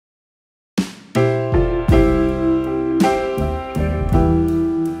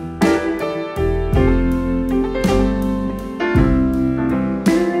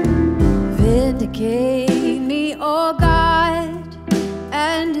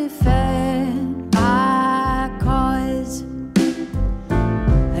defend my cause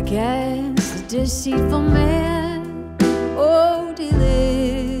against the deceitful man. Oh,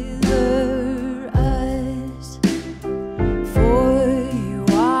 deliver us, for you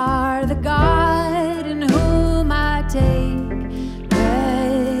are the God in whom I take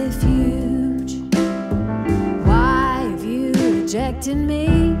refuge. Why have you rejected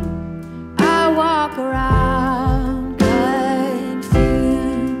me? I walk around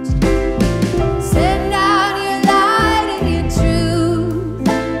confused. Send out your light and your truth,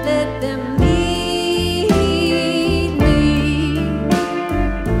 let them lead me.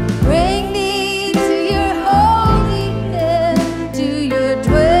 Bring me to your holy hill, to your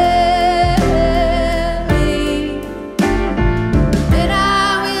dwelling. Then I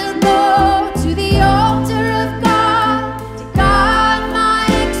will go to the altar of God, to God my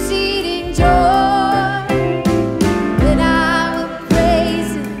exceeding joy. Then I will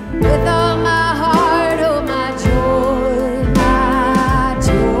praise Him with all my heart, oh my joy, my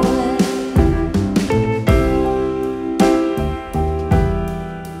joy.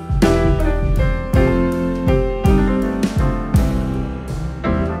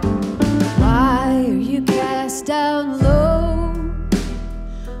 Why are you cast down low,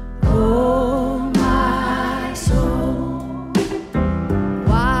 oh my soul?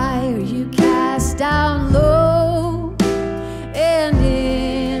 Why are you cast down low and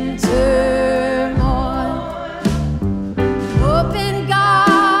in turmoil? Open,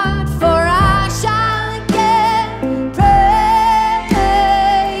 God, for I shall again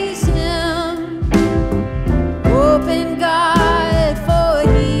praise Him. Open, God,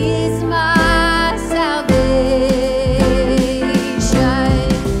 for He is my salvation.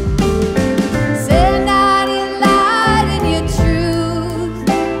 Send out your light and your truth,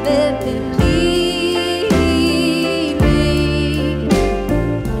 let them lead me.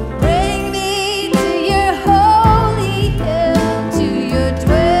 Bring me to your holy hill, to your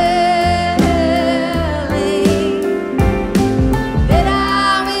dwelling. Then I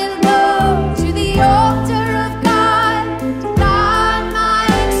will go to the altar of God, to God my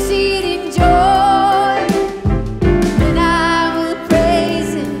exceeding joy. Then I will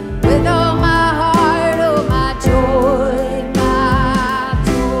praise Him with all my heart, oh my joy, my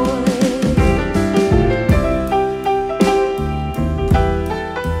joy.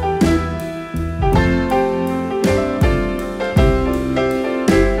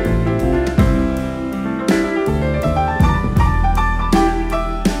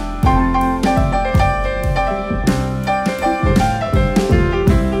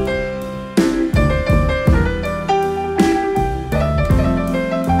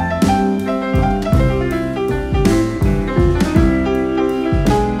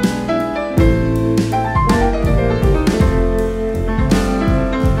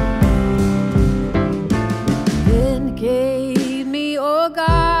 Vindicate me, oh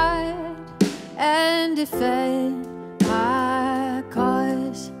God, and defend my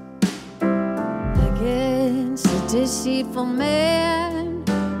cause against the deceitful man.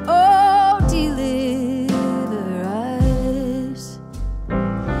 Oh, deliver us,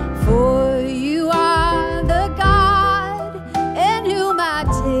 for you are the God in whom I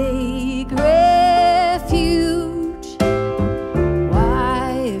take refuge.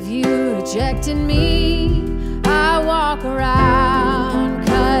 Why have you rejected me? I walk around